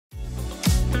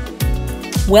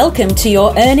Welcome to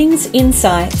your Earnings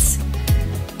Insights.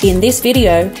 In this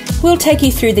video, we'll take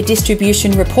you through the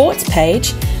Distribution Reports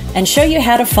page and show you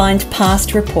how to find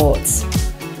past reports.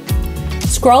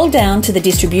 Scroll down to the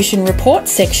Distribution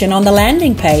Reports section on the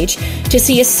landing page to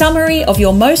see a summary of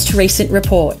your most recent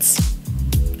reports.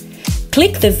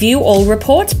 Click the View All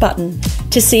Reports button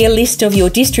to see a list of your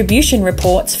distribution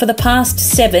reports for the past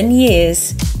 7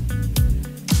 years.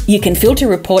 You can filter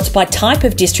reports by type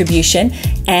of distribution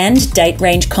and date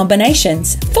range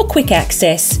combinations for quick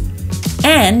access.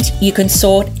 And you can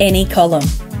sort any column.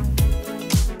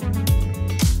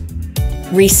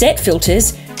 Reset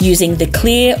filters using the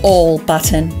Clear All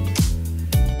button.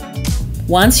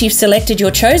 Once you've selected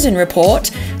your chosen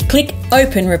report, click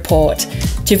Open Report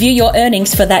to view your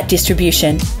earnings for that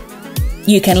distribution.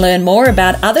 You can learn more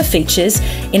about other features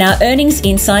in our Earnings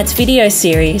Insights video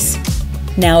series,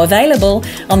 now available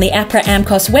on the APRA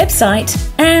AMCOS website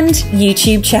and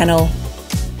YouTube channel.